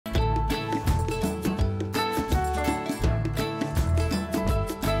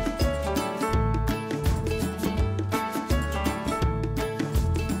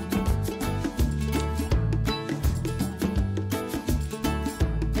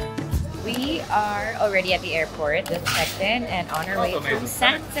We are already at the airport, just checked in and on our way to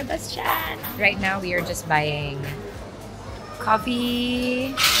San Sebastian. Right now, we are just buying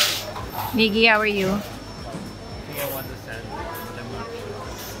coffee. Miggy, how are you? I want the sandwich.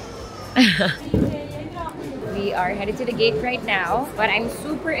 We are headed to the gate right now, but I'm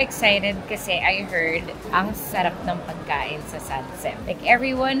super excited kasi I heard ang sarap ng pagkain sa Sansem. Like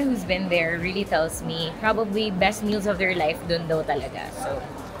everyone who's been there really tells me probably best meals of their life dun daw talaga. So,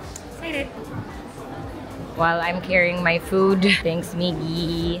 excited. While I'm carrying my food, thanks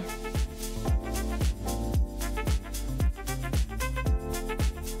Miggy.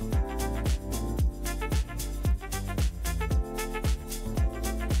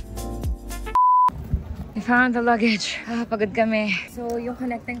 We found the luggage. Pagod kami. So, yung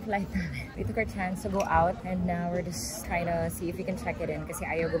connecting flight namin. We took our chance to go out and now we're just trying to see if we can check it in kasi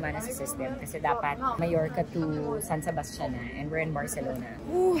ayaw gumana sa system kasi dapat Mallorca to San Sebastian na and we're in Barcelona.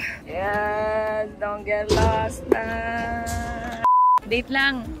 Ooh. Yeah, don't get lost na. Date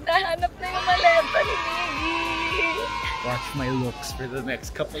lang. Nahanap na yung maleta ni Miggy. Watch my looks for the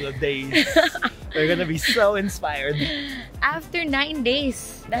next couple of days. We're gonna be so inspired. After 9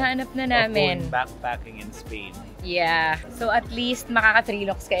 days, nahanap na namin. Going backpacking in Spain. Yeah. So at least makaka 3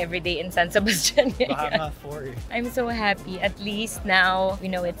 looks ka everyday in San Sebastian. Baka nga 4. I'm so happy. At least now we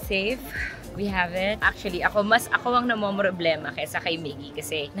know it's safe. We have it. Actually, ako ang namomroblema kaysa kay Miggy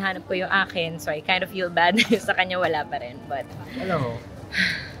kasi nahanap ko yung akin. So I kind of feel bad sa kanya wala pa rin. But alam mo,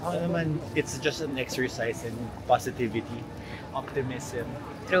 ako naman, it's just an exercise in positivity, optimism.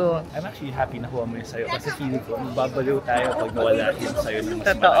 True. I'm actually happy na huwa mo yung sayo kasi feeling ko babaliw tayo pag nawala yung sayo ng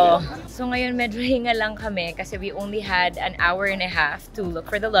mas Totoo. mahal. So ngayon medyo hinga lang kami kasi we only had an hour and a half to look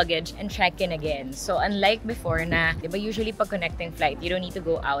for the luggage and check in again. So unlike before na, di ba usually pag connecting flight, you don't need to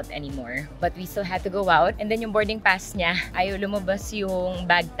go out anymore. But we still had to go out. And then yung boarding pass niya, ayaw lumabas yung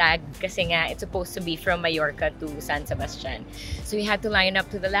bag tag kasi nga it's supposed to be from Mallorca to San Sebastian. So we had to line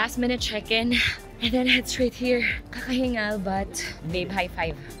up to the last minute check-in and then head straight here. Kakahingal but babe, high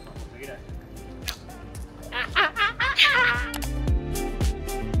five.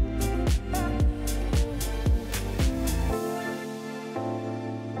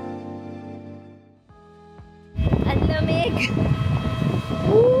 Ang lamig!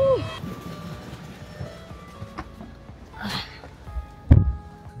 Woo!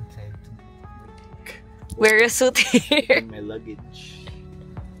 Wear a suit here. My luggage.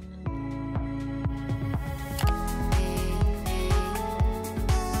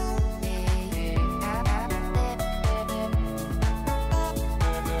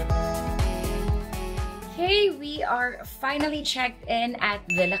 We are finally checked in at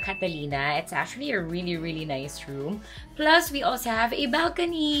Villa Catalina. It's actually a really, really nice room. Plus, we also have a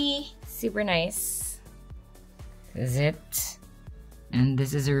balcony. Super nice. This is it. And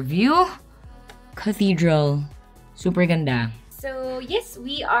this is our view. Cathedral. Super ganda. So, yes,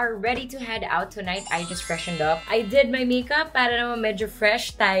 we are ready to head out tonight. I just freshened up. I did my makeup para naman medyo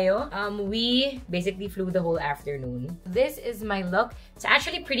fresh tayo. We basically flew the whole afternoon. This is my look. It's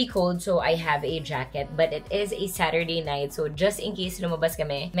actually pretty cold, so I have a jacket. But it is a Saturday night, so just in case lumabas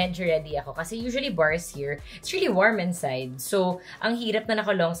kami, medyo ready ako. Kasi usually bars here, it's really warm inside. So, ang hirap na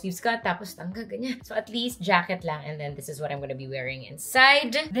naka-long sleeves ka, tapos tangga ganyan. So, at least jacket lang, and then this is what I'm gonna be wearing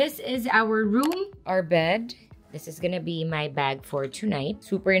inside. This is our room, our bed. This is gonna be my bag for tonight.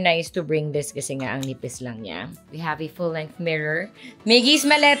 Super nice to bring this kasi nga ang nipis lang niya. We have a full-length mirror. Miggy's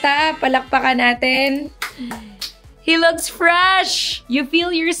maleta, palakpakan natin. He looks fresh! You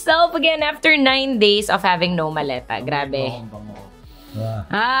feel yourself again after 9 days of having no maleta. Grabe.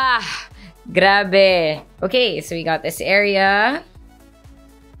 Ah, grabe. Okay, so we got this area.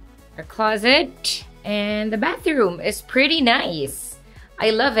 Our closet. And the bathroom is pretty nice. I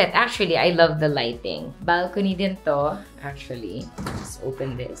love it. Actually, I love the lighting. Balcony din to. Actually, just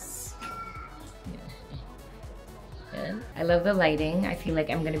open this. And I love the lighting. I feel like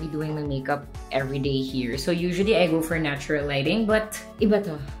I'm gonna be doing my makeup every day here. So usually I go for natural lighting, but iba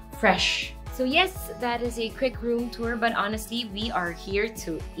to. Fresh. So yes, that is a quick room tour, but honestly, we are here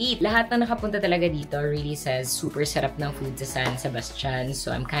to eat. Lahat na nakapunta talaga dito really says super sarap ng food sa San Sebastian.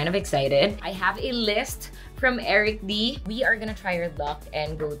 So I'm kind of excited. I have a list from Eric D. We are gonna try our luck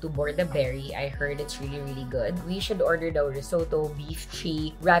and go to Bordaberry. I heard it's really, really good. We should order the risotto, beef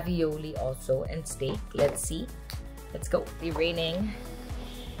cheek, ravioli also, and steak. Let's see. Let's go. It's raining.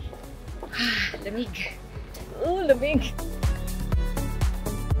 Lamig. Oh, lamig.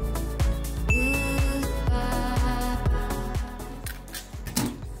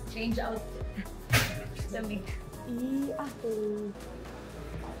 Change out. Lamig.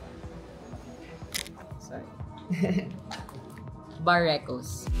 Sorry. Bar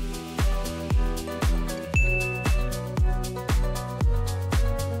Echoes.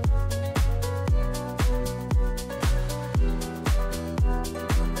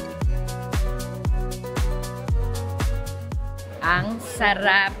 Ang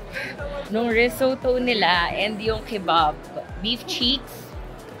sarap nung risotto nila and yung kebab. Beef cheeks.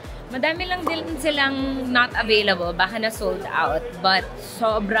 Madami lang din silang not available. Baka na sold out. But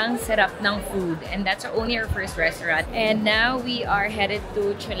sobrang sarap ng food. And that's only our first restaurant. And now we are headed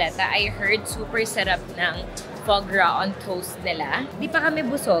to Chuleta. I heard super sarap ng foie gras on toast nila. Di pa kami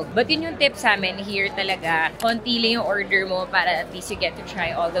busog. But yun yung tip sa amin. Here talaga, konti lang yung order mo para at least you get to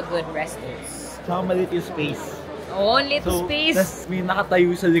try all the good restos. Saka maliit yung space. Oh, little space. Tas may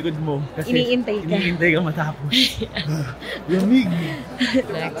nakatayo sa likod mo. Kasi iniintay ka matapos. Lamig.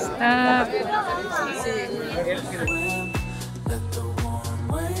 Next up.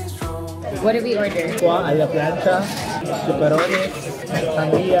 What did we order? Kuha, a la plancha, superones,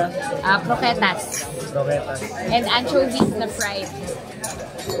 sangria, Croquetas. croquetas. And anchovies na fried.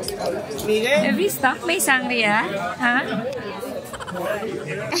 Every stock may sangria? Ha?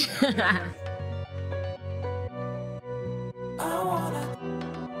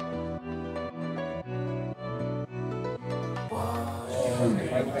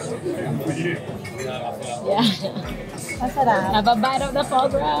 Yeah. Masarap. Have a bite of the foie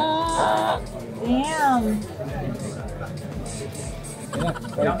gras. Damn.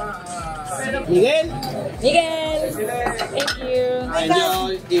 Miguel! Miguel! Thank you. Medyo,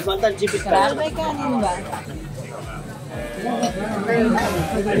 di faltan chipit ka. May kanin ba?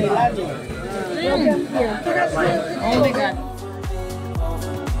 Oh my God.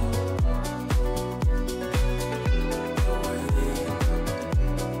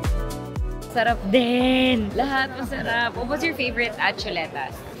 Sarap din. Lahat masarap. What was your favorite at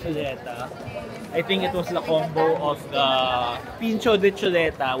Chuletas? Chuleta. I think it was the combo of the pincho de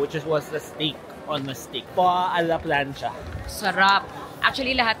chuleta, which was the steak on the stick. Kuha, a la plancha. Sarap.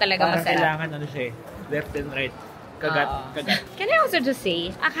 Actually, lahat talaga Parang masarap. kailangan ano siya eh, left and right. Kagat, kagat. Can I also just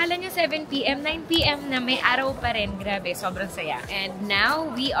say, akala nyo 7 p.m., 9 p.m. na may araw pa rin. Grabe, sobrang saya. And now,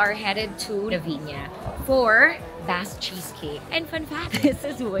 we are headed to Lavinia for Bass Cheesecake. And fun fact, this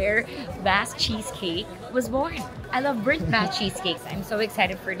is where Bass Cheesecake was born. I love burnt Bass Cheesecakes. I'm so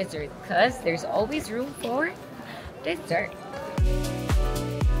excited for dessert because there's always room for dessert.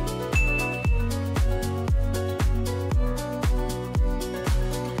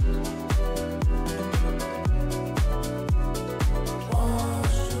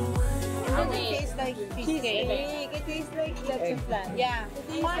 Cheesecake. It tastes like that's a flan. Yeah.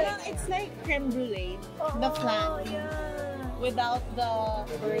 Parang it's like creme brulee. The flan. Without the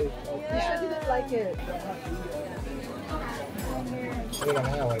bird. Yeah. I didn't like it.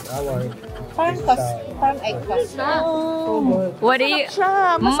 Parang egg custard. What do you...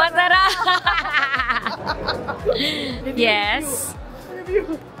 Masarap! Yes.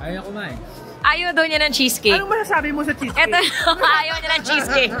 Ayaw kumain. Ayaw daw niya ng cheesecake. Anong masasabi mo sa cheesecake? Ito, ayaw niya ng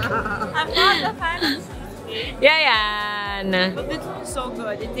cheesecake. I'm not a fan of cheesecake. Yan. But this one is so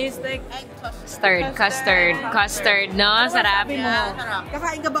good. It tastes like egg custard. Custard, no? Sarap.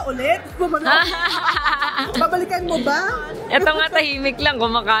 Kakain ka ba ulit? Babalikan mo ba? Ito nga tahimik lang,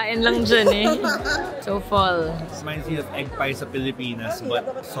 kumakain lang dyan eh. So full. This reminds me of egg pie sa Pilipinas,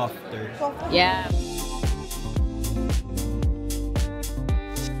 but softer. Yeah.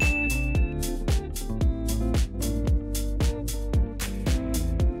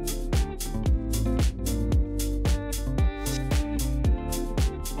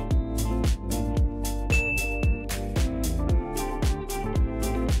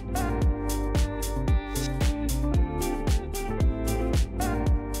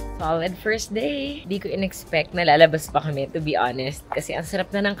 Solid first day. Di ko in-expect na lalabas pa kami, to be honest. Kasi ang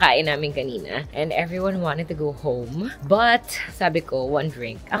sarap na ng kain namin kanina. And everyone wanted to go home. But, sabi ko, one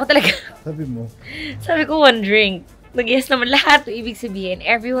drink. Ako talaga. Sabi mo? Sabi ko, one drink. Nag-yes naman lahat. Ibig sabihin,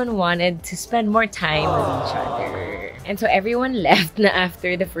 everyone wanted to spend more time with each other. And so, everyone left na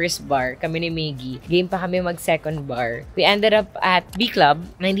after the first bar. Kami ni Maggie. Game pa kami mag-second bar. We ended up at B Club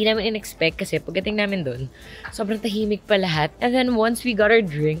na hindi namin in-expect kasi pagdating namin dun, sobrang tahimik pa lahat. And then, once we got our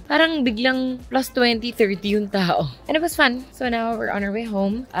drink, parang biglang plus 20, 30 yung tao. And it was fun. So, now we're on our way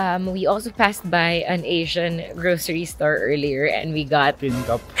home. We also passed by an Asian grocery store earlier and we got Tin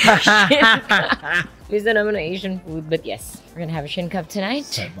cup. Gusto naman ng Asian food, but yes, we're gonna have a shin cup tonight.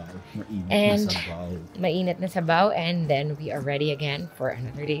 Sabaw. Mainit And na sabaw. Mainit na sabaw, and then we are ready again for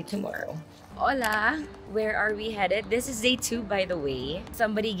another day tomorrow. Hola! Where are we headed? This is day 2, by the way.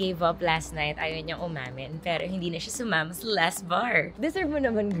 Somebody gave up last night. Ayaw niyang umamin, pero hindi na siya sumama sa last bar. Deserve mo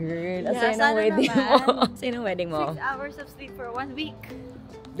naman, girl. Yeah, Asaya ng sana wedding naman. mo. Asaya ng wedding mo. 6 hours of sleep for 1 week.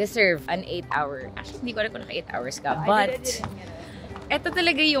 Deserve an 8-hour. Actually, hindi ko alam kung naka 8 hours ka, I but didn't. eto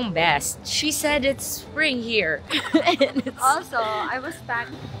talaga yung best. She said it's spring here. And it's... Also, I was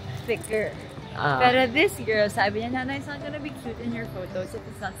packed thicker. Pero this girl, sabi niya, Nana, it's not gonna be cute in your photos if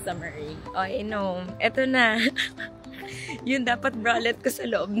it's not summery. Oh, I know. Eto na. Yun dapat bralette ko sa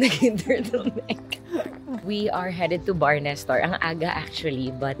loob ng turtleneck. We are headed to Bar Nestor. Ang aga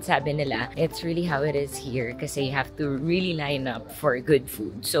actually, but sabi nila, it's really how it is here kasi you have to really line up for good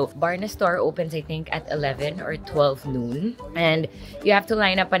food. So, Bar Nestor opens I think at 11 or 12 noon and you have to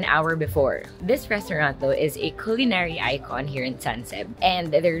line up an hour before. This restaurant though is a culinary icon here in San Seb and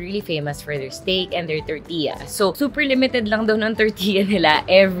they're really famous for their steak and their tortilla. So, super limited lang daw ng tortilla nila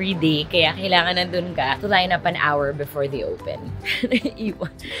every day kaya kailangan nandun ka to line up an hour before they open.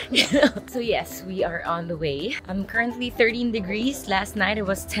 So, yes, we are on the way. I'm currently 13 degrees. Last night it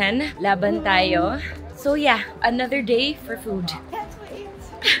was 10. Laban tayo. So yeah, another day for food. Can't wait.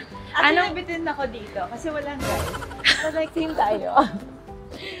 Ano? Nabitin ako dito kasi walang guys. But like, same tayo.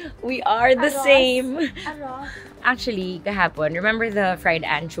 We are the same. Aros. Actually, kahapon, remember the fried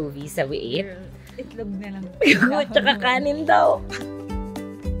anchovies that we ate? Itlog na lang. Tsaka kanin daw.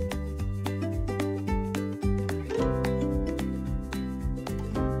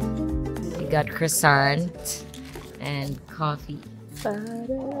 Got croissant and coffee. What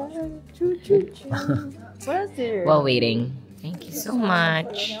else there? While waiting. Thank you so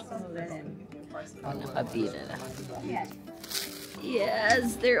much.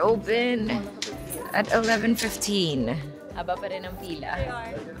 Yes, they're open at 11:15. Aba pa rin ang pila.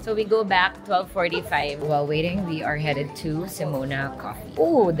 So we go back 12:45. While waiting, we are headed to Simona Coffee.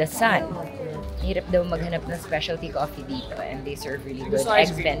 Oh, the sun. Hirap daw maghanap ng specialty coffee dito and they serve really good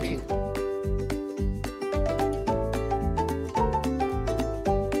eggs Benji.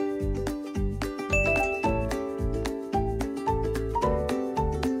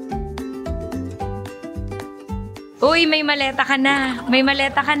 Uy, may maleta ka na. May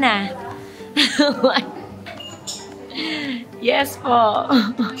maleta ka na. Yes po.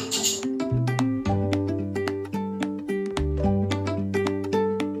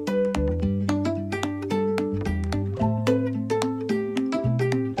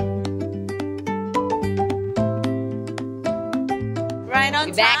 Right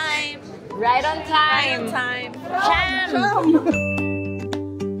on time. Right on time. Time. Jam.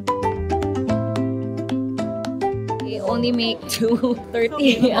 We only make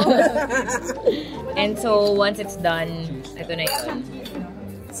 2:30. And so once it's done, ito na yun.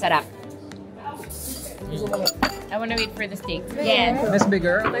 Sarap. I wanna wait for the steak. Yes. Miss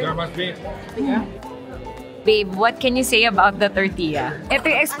Bigger. Babe, what can you say about the tortilla? Ito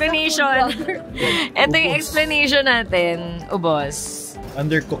yung explanation. Ito yung explanation natin, ubos.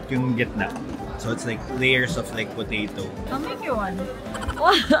 Undercooked yung gitna. So it's like layers of like potato. I'll make you one.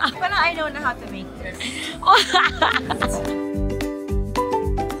 Parang I know how to make this.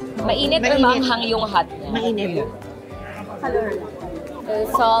 Mainit or manghang yung hot niya? Mainit. Color.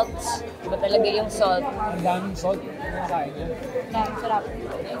 Salt. Iba talaga yung salt. Ang daming salt. Yeah, sarap.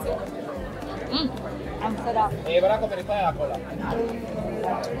 Ang sarap. Barako, pero tayo ako lang.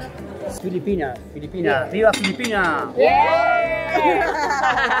 Filipina. Viva Filipina!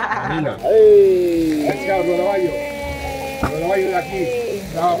 Manila. Hey! Let's go, Bulawayo. Bulawayo aquí.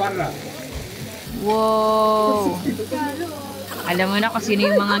 La barra. Wow! Alam mo na kung sino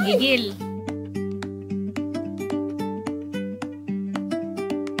yung mga gigil.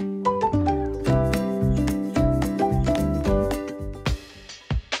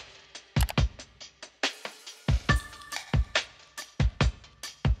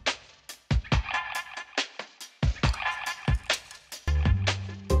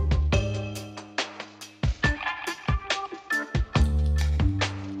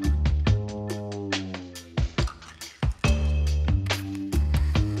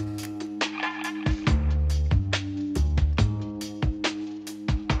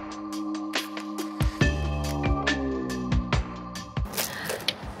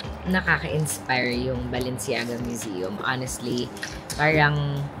 Nakaka-inspire yung Balenciaga Museum. Honestly,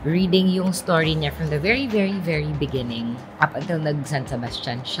 parang reading yung story niya from the very, very, very beginning up until nag-San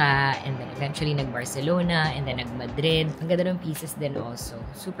Sebastian siya, and then eventually nag-Barcelona, and then nag-Madrid. Ang ganda ng pieces din also.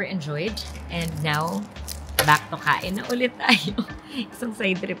 Super enjoyed. And now, back to kain na ulit tayo. Isang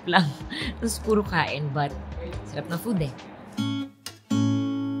side trip lang. Tapos puro kain, but sarap na food eh.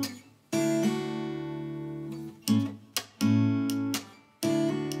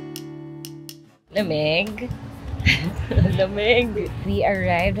 Lamig. Lamig. We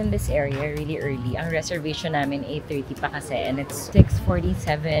arrived in this area really early. Ang reservation namin 8:30 pa kasi and it's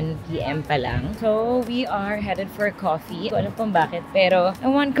 6:47 PM pa lang. So, we are headed for coffee. Ko alam kung bakit, pero I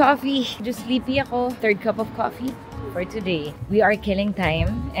want coffee. Just sleepy ako. Third cup of coffee. for today. We are killing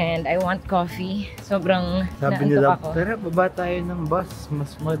time and I want coffee. Sobrang Sabi naantok nila, ako. tara, baba tayo ng bus.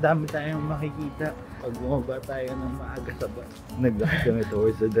 Mas madami tayong makikita. Pag bumaba tayo ng maaga sa bus, naglakad kami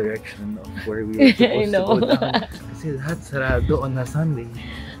towards the direction of where we were supposed to go down. Kasi lahat sarado on a Sunday.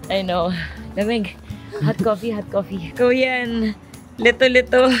 I know. Lamig. Hot coffee, hot coffee. Go yan.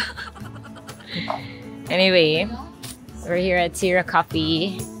 Lito. Anyway, we're here at SARAP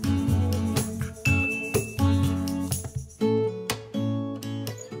Coffee.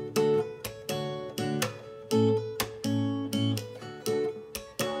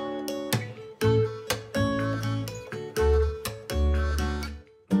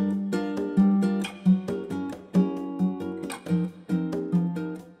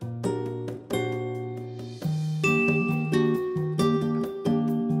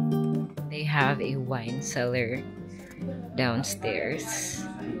 They have a wine cellar downstairs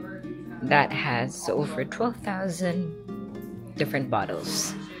that has over 12,000 different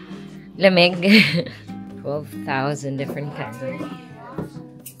bottles. Lamig. 12,000 different kinds of wine.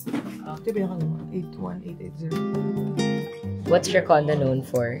 What's your condo known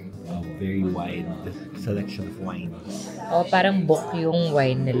for? A very wide selection of wines. Oh, parang book yung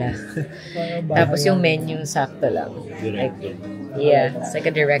wine nila. Tapos yung menu sakto lang. Like, yeah, it's like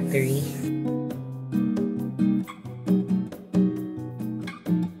a directory.